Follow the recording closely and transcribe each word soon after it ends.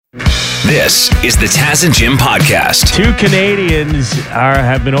This is the Taz and Jim podcast. Two Canadians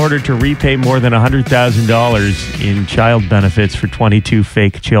have been ordered to repay more than $100,000 in child benefits for 22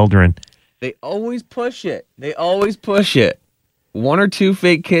 fake children. They always push it. One or two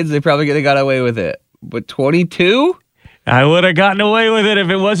fake kids, they probably could have got away with it. But 22? I would have gotten away with it if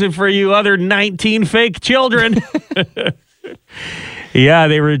it wasn't for you other 19 fake children. Yeah,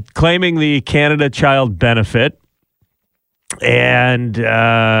 they were claiming the Canada Child Benefit, and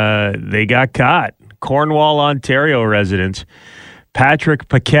they got caught. Cornwall, Ontario residents Patrick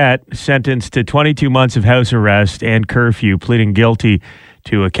Paquette, sentenced to 22 months of house arrest and curfew, pleading guilty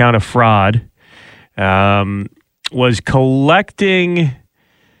to a count of fraud, was collecting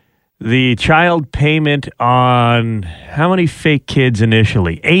the child payment on how many fake kids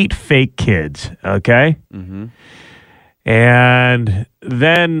initially? 8 fake kids, okay? Mm-hmm. And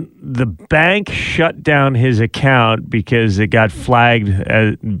then the bank shut down his account because it got flagged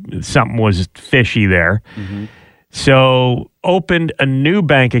as something was fishy there. Mm-hmm. So opened a new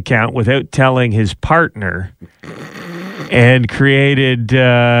bank account without telling his partner and created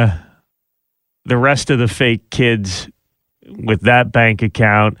the rest of the fake kids with that bank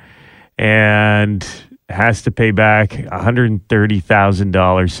account and has to pay back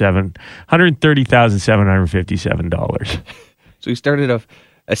 $130,757. So he started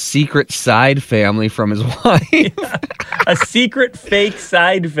a secret side family from his wife. Yeah, a secret fake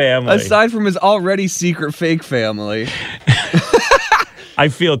side family. Aside from his already secret fake family. I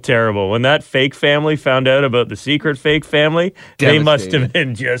feel terrible. When that fake family found out about the secret fake family, they must have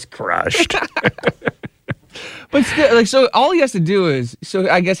been just crushed. But still, so all he has to do is, so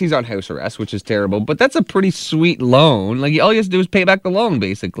I guess he's on house arrest, which is terrible, but that's a pretty sweet loan. Like, all he has to do is pay back the loan,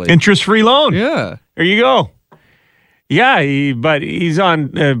 basically. Interest-free loan. Yeah. There you go. Yeah, but he's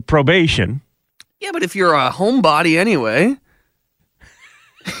on probation. Yeah, but if you're a homebody anyway.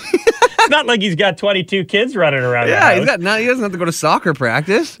 It's not like he's got 22 kids running around the house. He doesn't have to go to soccer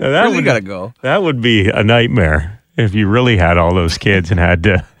practice. Where's he got to go? That would be a nightmare if you really had all those kids and had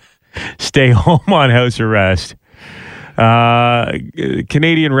to stay home on house arrest.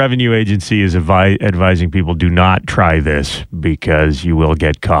 Canadian Revenue Agency is advising people do not try this because you will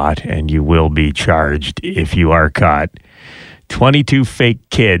get caught and you will be charged if you are caught. 22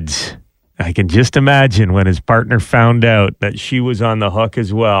 fake kids. I can just imagine when his partner found out that she was on the hook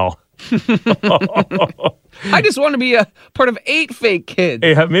as well. I just want to be a part of 8 fake kids.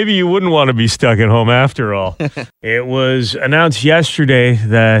 Hey, maybe you wouldn't want to be stuck at home after all. It was announced yesterday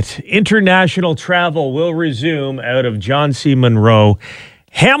that international travel will resume out of John C. Munro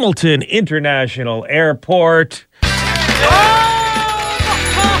Hamilton International Airport.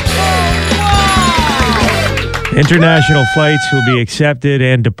 International flights will be accepted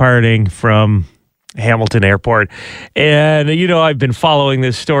and departing from Hamilton Airport. And, you know, I've been following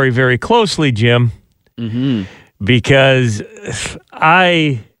this story very closely, Jim, because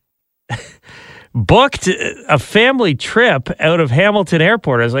I booked a family trip out of Hamilton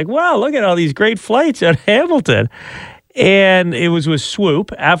Airport. I was like, wow, look at all these great flights out of Hamilton. And it was with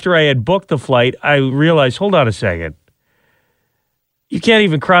Swoop. After I had booked the flight, I realized, hold on a second. You can't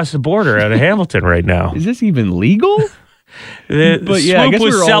even cross the border out of Hamilton right now. Is this even legal? But yeah, Swoop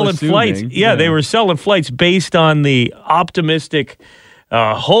was selling flights. Yeah, they were selling flights based on the optimistic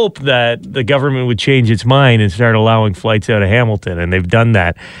hope that the government would change its mind and start allowing flights out of Hamilton, and they've done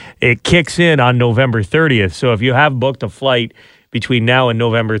that. It kicks in on November 30th, so if you have booked a flight between now and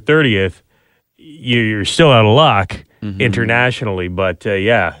November 30th, you're still out of luck internationally. But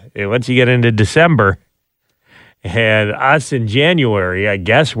yeah, once you get into December and us in January, I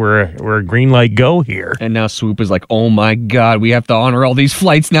guess we're a green light go here. And now Swoop is like, oh my God, we have to honor all these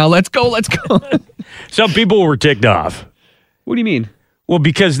flights now. Let's go. Some people were ticked off. What do you mean? Well,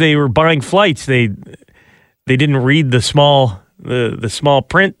 because they were buying flights, they didn't read the small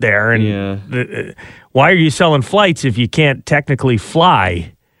print there. And why are you selling flights if you can't technically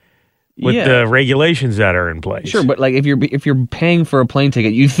fly with the regulations that are in place? Sure, but like if you're paying for a plane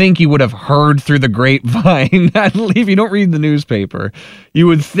ticket, you think you would have heard through the grapevine. If you don't read the newspaper, you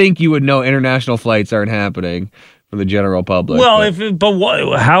would think you would know international flights aren't happening for the general public. Well,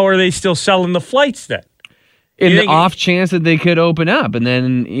 how are they still selling the flights then? In the off chance that they could open up, and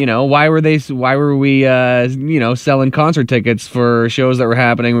then why were we selling concert tickets for shows that were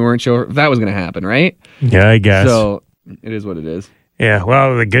happening? We weren't sure if that was going to happen, right? Yeah, I guess. So it is what it is. Yeah,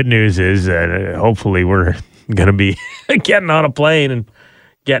 well, the good news is that hopefully we're going to be getting on a plane and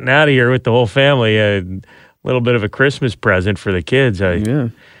getting out of here with the whole family. A little bit of a Christmas present for the kids.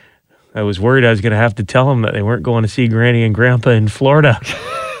 I was worried I was going to have to tell them that they weren't going to see Granny and Grandpa in Florida.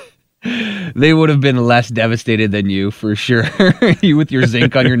 they would have been less devastated than you, for sure. You with your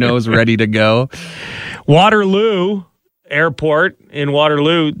zinc on your nose, ready to go. Waterloo Airport in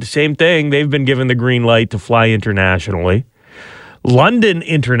Waterloo, the same thing. They've been given the green light to fly internationally. London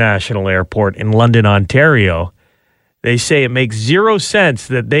International Airport in London, Ontario, they say it makes zero sense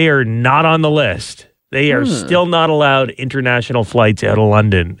that they are not on the list. They are still not allowed international flights out of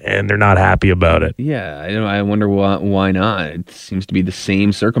London, and they're not happy about it. Yeah, I wonder why not. It seems to be the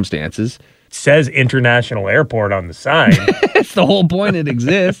same circumstances. It says international airport on the sign. That's the whole point. It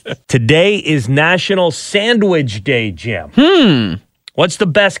exists. Today is National Sandwich Day, Jim. What's the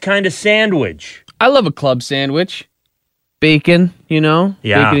best kind of sandwich? I love a club sandwich. Bacon, Yeah.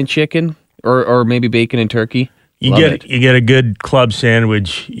 Bacon and chicken, or maybe bacon and turkey. You get a good club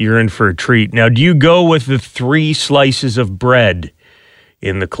sandwich, you're in for a treat. Now, do you go with the 3 slices of bread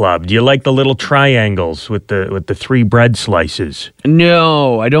in the club? Do you like the little triangles with the 3 bread slices?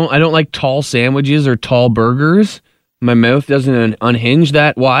 No, I don't like tall sandwiches or tall burgers. My mouth doesn't unhinge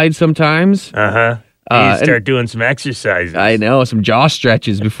that wide sometimes. You start doing some exercises. I know, some jaw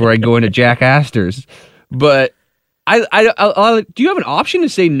stretches before I go into Jack Astor's. But do you have an option to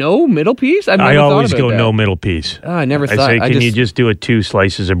say no middle piece? I always go no middle piece. Oh, I never thought. I say, can you just do it 2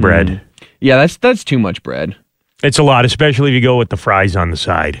 slices of bread? Yeah, that's too much bread. It's a lot, especially if you go with the fries on the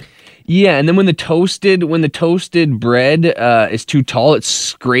side. Yeah, and then when the toasted bread is too tall, it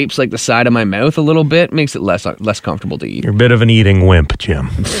scrapes like the side of my mouth a little bit, makes it less comfortable to eat. You're a bit of an eating wimp, Jim.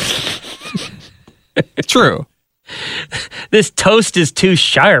 True. This toast is too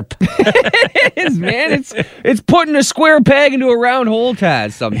sharp. It is, man. It's putting a square peg into a round hole,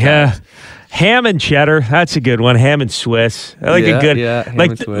 Taz, sometimes. Yeah. Ham and cheddar, that's a good one. Ham and Swiss. I like ham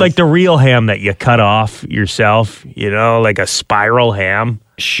and Swiss. Like the real ham that you cut off yourself, like a spiral ham.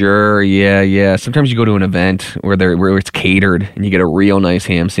 Sure, yeah. Sometimes you go to an event where it's catered and you get a real nice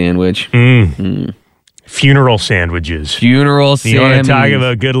ham sandwich. Funeral sandwiches. You want to talk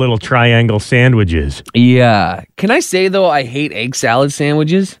about good little triangle sandwiches. Yeah. Can I say, though, I hate egg salad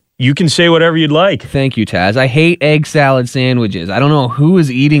sandwiches? You can say whatever you'd like. Thank you, Taz. I hate egg salad sandwiches. I don't know who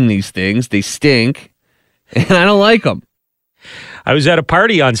is eating these things. They stink, and I don't like them. I was at a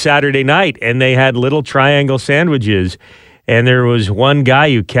party on Saturday night, and they had little triangle sandwiches, and there was one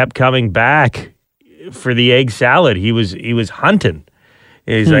guy who kept coming back for the egg salad. He was hunting.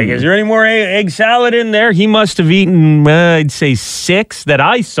 He's like, is there any more egg salad in there? He must have eaten, I'd say 6 that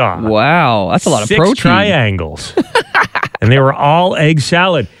I saw. Wow, that's a lot of protein. 6 triangles. And they were all egg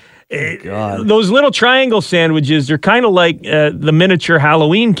salad. God. Those little triangle sandwiches, they're kind of like the miniature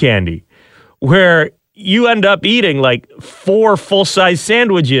Halloween candy, where you end up eating like 4 full-size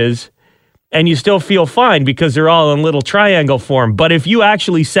sandwiches and you still feel fine because they're all in little triangle form. But if you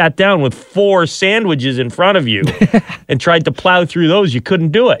actually sat down with 4 sandwiches in front of you and tried to plow through those, you couldn't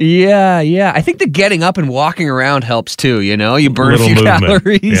do it. Yeah. I think the getting up and walking around helps too, You burn a few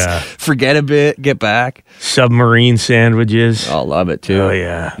calories, forget a bit, get back. Submarine sandwiches. I'll love it too. Oh,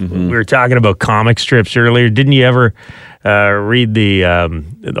 yeah. We were talking about comic strips earlier. Didn't you ever read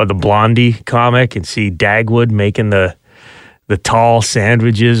the Blondie comic and see Dagwood making the tall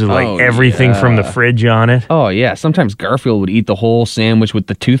sandwiches with everything from the fridge on it? Oh, yeah. Sometimes Garfield would eat the whole sandwich with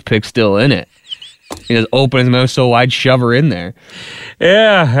the toothpick still in it. He just open his mouth so wide, shove her in there.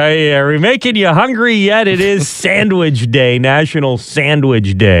 Yeah, are we making you hungry yet? It is Sandwich Day, National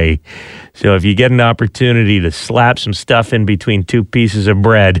Sandwich Day. So if you get an opportunity to slap some stuff in between 2 pieces of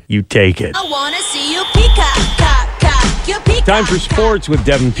bread, you take it. I want to see you peacock. Time for sports with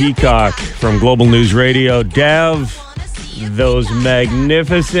Devin Peacock from Global News Radio. Dev, those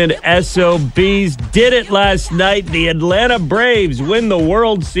magnificent SOBs did it last night. The Atlanta Braves win the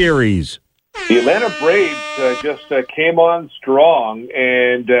World Series. The Atlanta Braves just came on strong,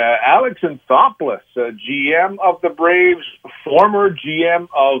 and Alex Anthopoulos, GM of the Braves, former GM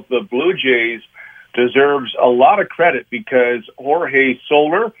of the Blue Jays, deserves a lot of credit because Jorge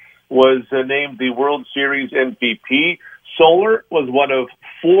Soler was named the World Series MVP. Soler was one of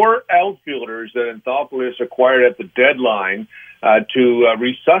 4 outfielders that Anthopoulos acquired at the deadline to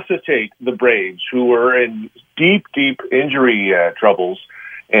resuscitate the Braves, who were in deep injury troubles.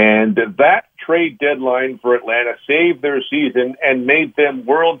 And that trade deadline for Atlanta saved their season and made them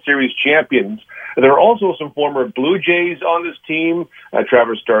World Series champions. There are also some former Blue Jays on this team.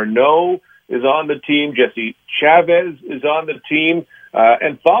 Travis d'Arnaud is on the team. Jesse Chavez is on the team.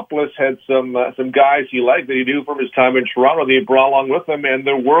 Anthopoulos had some guys he liked that he knew from his time in Toronto. They brought along with him, and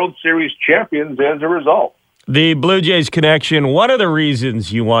they're World Series champions as a result. The Blue Jays connection, one of the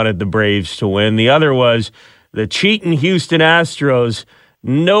reasons you wanted the Braves to win. The other was the cheating Houston Astros.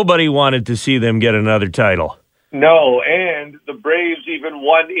 Nobody wanted to see them get another title. No, and the Braves even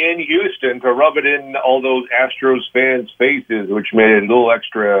won in Houston to rub it in all those Astros fans' faces, which made it a little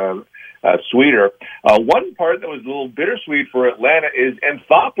extra sweeter. One part that was a little bittersweet for Atlanta is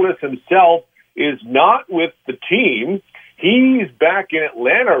Anthopoulos himself is not with the team. He's back in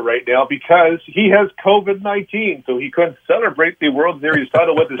Atlanta right now because he has COVID-19, so he couldn't celebrate the World Series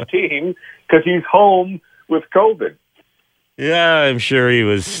title with his team because he's home with COVID. Yeah, I'm sure he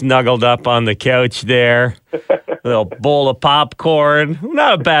was snuggled up on the couch there. A little bowl of popcorn.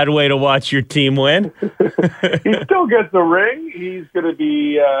 Not a bad way to watch your team win. He still gets the ring. He's going to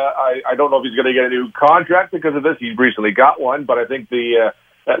be, I don't know if he's going to get a new contract because of this. He recently got one, but I think the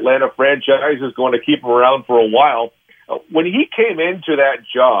Atlanta franchise is going to keep him around for a while. When he came into that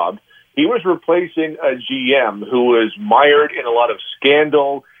job, he was replacing a GM who was mired in a lot of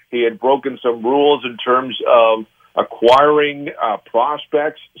scandal. He had broken some rules in terms of acquiring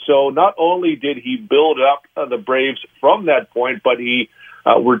prospects. So not only did he build up the Braves from that point, but he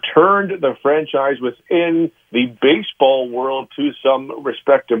returned the franchise within the baseball world to some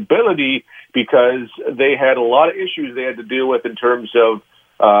respectability because they had a lot of issues they had to deal with in terms of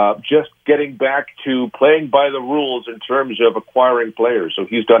just getting back to playing by the rules in terms of acquiring players. So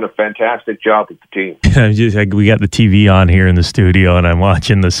he's done a fantastic job with the team. We got the TV on here in the studio, and I'm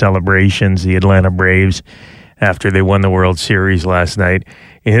watching the celebrations, the Atlanta Braves, after they won the World Series last night.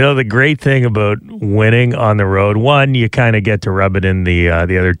 You know, the great thing about winning on the road, one, you kind of get to rub it in the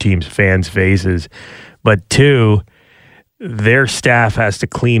other team's fans' faces. But two, their staff has to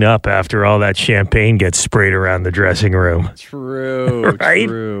clean up after all that champagne gets sprayed around the dressing room. True, right?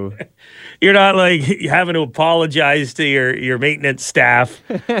 true. You're not like having to apologize to your maintenance staff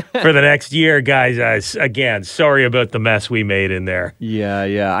for the next year, guys. Again, sorry about the mess we made in there.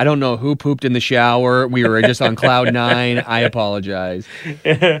 Yeah. I don't know who pooped in the shower. We were just on cloud nine. I apologize.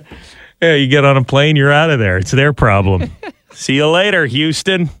 Yeah, you get on a plane, you're out of there. It's their problem. See you later,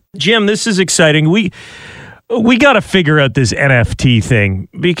 Houston. Jim, this is exciting. We got to figure out this NFT thing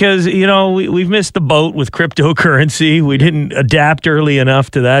because, you know, we've missed the boat with cryptocurrency. We didn't adapt early enough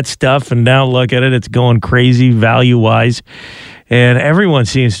to that stuff, and now look at it. It's going crazy value-wise, and everyone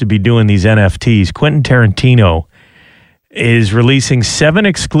seems to be doing these NFTs. Quentin Tarantino is releasing 7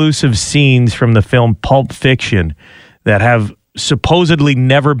 exclusive scenes from the film Pulp Fiction that have supposedly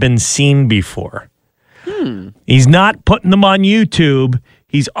never been seen before. He's not putting them on YouTube.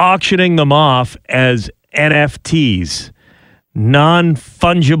 He's auctioning them off as NFTs,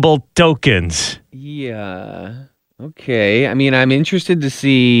 non-fungible tokens. Yeah. Okay. I mean, I'm interested to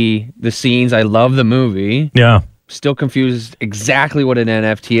see the scenes. I love the movie. Yeah. Still confused exactly what an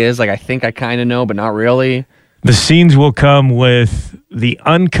NFT is. Like, I think I kind of know, but not really. The scenes will come with the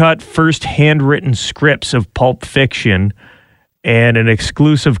uncut first handwritten scripts of Pulp Fiction and an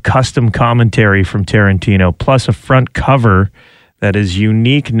exclusive custom commentary from Tarantino, plus a front cover that is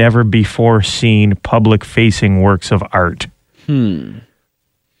unique, never before seen public-facing works of art.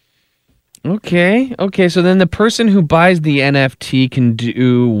 Okay. So then the person who buys the NFT can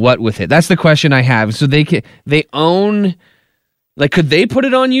do what with it? That's the question I have. So they own, like, could they put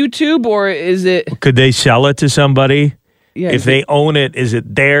it on YouTube, or is it? Could they sell it to somebody? Yeah. If they own it, is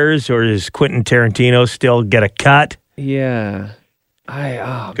it theirs, or does Quentin Tarantino still get a cut? Yeah.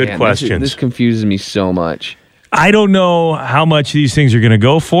 Good questions. This confuses me so much. I don't know how much these things are going to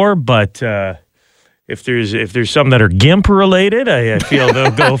go for, but if there's some that are GIMP related, I feel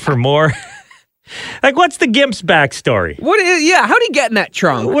they'll go for more. Like, what's the GIMP's backstory? How'd he get in that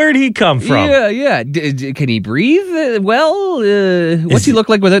trunk? Where'd he come from? Yeah. Can he breathe well? What's he look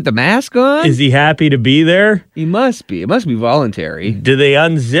like without the mask on? Is he happy to be there? He must be. It must be voluntary. Do they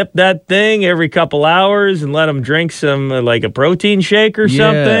unzip that thing every couple hours and let him drink some, like a protein shake or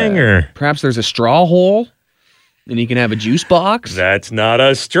something? Or perhaps there's a straw hole? And he can have a juice box? That's not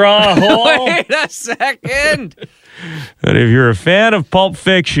a straw hole. Wait a second. But if you're a fan of Pulp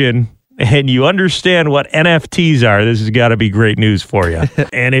Fiction and you understand what NFTs are, this has got to be great news for you.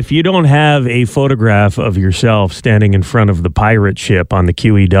 And if you don't have a photograph of yourself standing in front of the pirate ship on the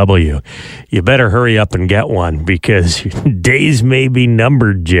QEW, you better hurry up and get one because days may be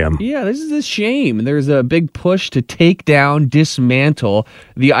numbered, Jim. Yeah, this is a shame. There's a big push to take down, dismantle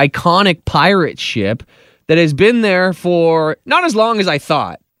the iconic pirate ship that has been there for not as long as I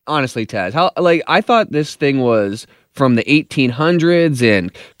thought, honestly, Taz. I thought this thing was from the 1800s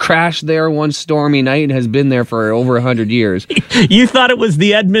and crashed there one stormy night and has been there for over 100 years. You thought it was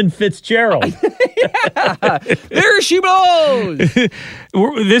the Edmund Fitzgerald. Yeah, there she blows.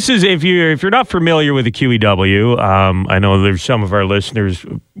 This is, if you're not familiar with the QEW, I know there's some of our listeners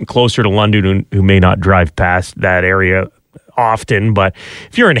closer to London who may not drive past that area often, but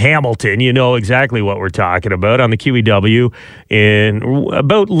if you're in Hamilton, you know exactly what we're talking about on the QEW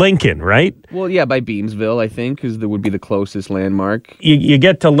about Lincoln, right? Well, yeah, by Beamsville, I think, because there would be the closest landmark. You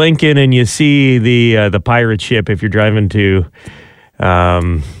get to Lincoln and you see the pirate ship if you're driving to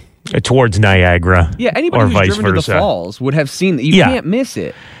towards Niagara. Yeah, anybody or who's vice driven versa. to the falls would have seen that. You can't miss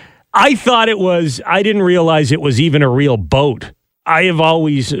it. I thought I didn't realize it was even a real boat. I have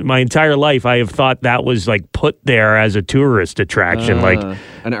always, my entire life, I have thought that was like put there as a tourist attraction, like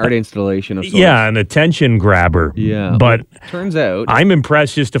an art installation of sorts. Yeah, an attention grabber. Yeah. But turns out I'm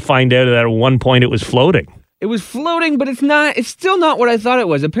impressed just to find out that at one point it was floating. It was floating, but it's still not what I thought it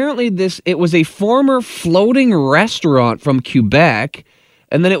was. Apparently it was a former floating restaurant from Quebec,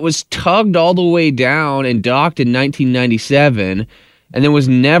 and then it was tugged all the way down and docked in 1997. And then was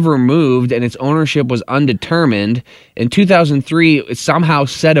never moved, and its ownership was undetermined. In 2003, it somehow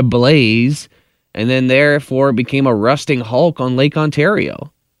set ablaze, and then therefore it became a rusting hulk on Lake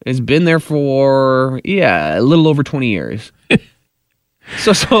Ontario. It's been there for, a little over 20 years.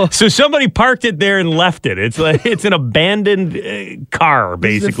 So somebody parked it there and left it. It's like it's an abandoned car,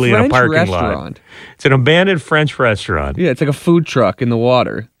 basically, in a parking restaurant. lot. It's an abandoned French restaurant. Yeah, it's like a food truck in the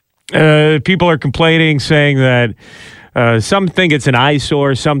water. People are complaining, saying that some think it's an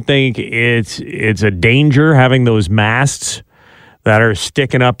eyesore, some think it's a danger having those masts that are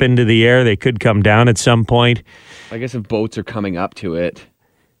sticking up into the air. They could come down at some point. I guess if boats are coming up to it.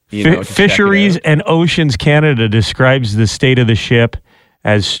 Fisheries and Oceans Canada describes the state of the ship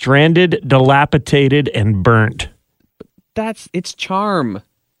as stranded, dilapidated, and burnt. That's its charm.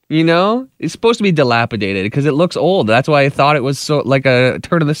 It's supposed to be dilapidated because it looks old. That's why I thought it was so like a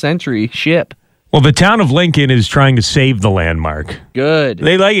turn of the century ship. Well, the town of Lincoln is trying to save the landmark. Good.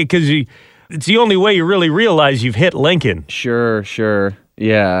 They like it because it's the only way you really realize you've hit Lincoln. Sure.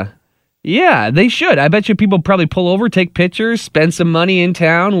 Yeah. Yeah, they should. I bet you people probably pull over, take pictures, spend some money in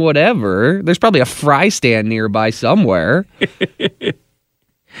town, whatever. There's probably a fry stand nearby somewhere.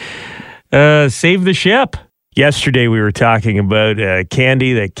 Save the ship. Yesterday we were talking about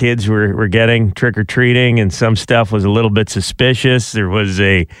candy that kids were getting trick-or-treating, and some stuff was a little bit suspicious. There was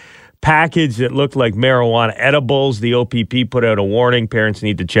a package that looked like marijuana edibles. The OPP put out a warning. Parents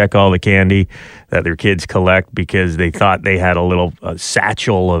need to check all the candy that their kids collect because they thought they had a little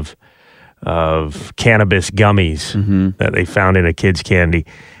satchel of cannabis gummies that they found in a kid's candy.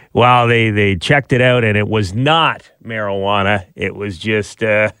 Well, they checked it out, and it was not marijuana. It was just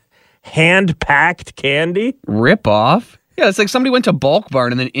hand-packed candy. Rip-off? Yeah, it's like somebody went to Bulk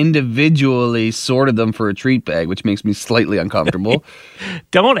Barn and then individually sorted them for a treat bag, which makes me slightly uncomfortable.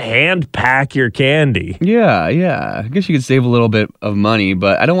 Don't hand-pack your candy. Yeah. I guess you could save a little bit of money,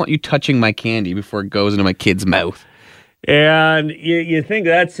 but I don't want you touching my candy before it goes into my kid's mouth. And you think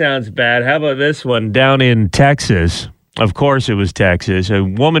that sounds bad. How about this one down in Texas? Of course it was Texas. A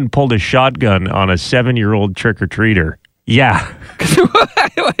woman pulled a shotgun on a 7-year-old trick-or-treater. Yeah.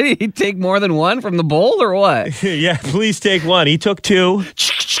 Did he take more than one from the bowl or what? Yeah, please take one. He took 2.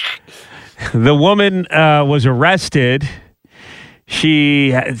 The woman was arrested.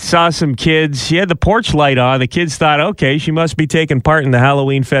 She saw some kids. She had the porch light on. The kids thought, okay, she must be taking part in the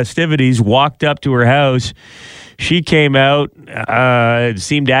Halloween festivities, walked up to her house. She came out,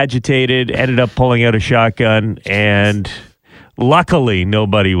 seemed agitated, ended up pulling out a shotgun, and luckily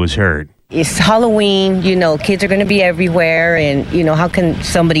nobody was hurt. It's Halloween, kids are going to be everywhere, and, how can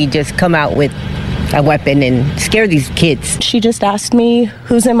somebody just come out with a weapon and scare these kids? She just asked me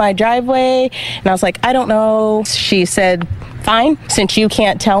who's in my driveway, and I was like, I don't know. She said, fine, since you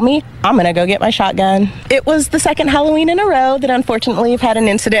can't tell me, I'm going to go get my shotgun. It was the second Halloween in a row that unfortunately I've had an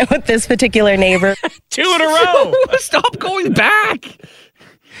incident with this particular neighbor. 2 in a row! Stop going back!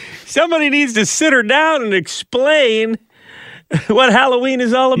 Somebody needs to sit her down and explain what Halloween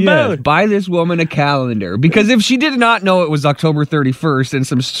is all about. Yes, buy this woman a calendar. Because if she did not know it was October 31st and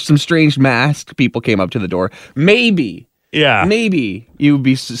some strange masked people came up to the door, maybe you'd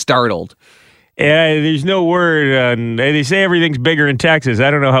be startled. Yeah, there's no word on. They say everything's bigger in Texas.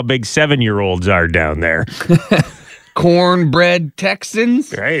 I don't know how big 7-year-olds are down there. Cornbread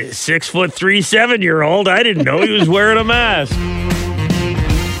Texans? Right, 6'3" 7-year-old. I didn't know he was wearing a mask.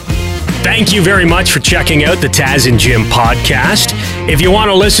 Thank you very much for checking out the Taz and Jim podcast. If you want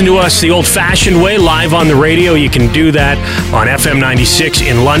to listen to us the old-fashioned way, live on the radio, you can do that on FM 96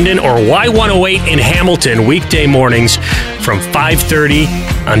 in London or Y108 in Hamilton, weekday mornings from 5:30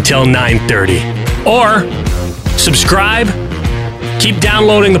 until 9:30. Or subscribe, keep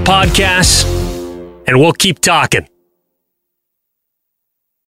downloading the podcasts, and we'll keep talking.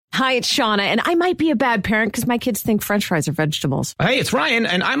 Hi, it's Shauna, and I might be a bad parent because my kids think French fries are vegetables. Hey, it's Ryan,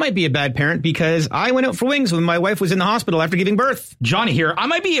 and I might be a bad parent because I went out for wings when my wife was in the hospital after giving birth. Johnny here. I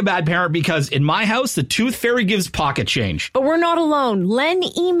might be a bad parent because in my house, the tooth fairy gives pocket change. But we're not alone. Len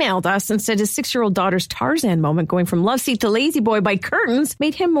emailed us and said his 6-year-old daughter's Tarzan moment going from love seat to lazy boy by curtains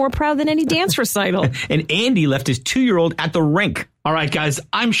made him more proud than any dance recital. And Andy left his 2-year-old at the rink. All right, guys,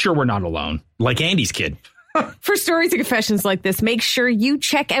 I'm sure we're not alone. Like Andy's kid. For stories and confessions like this, make sure you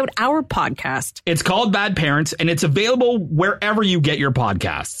check out our podcast. It's called Bad Parents, and it's available wherever you get your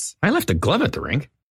podcasts. I left a glove at the rink.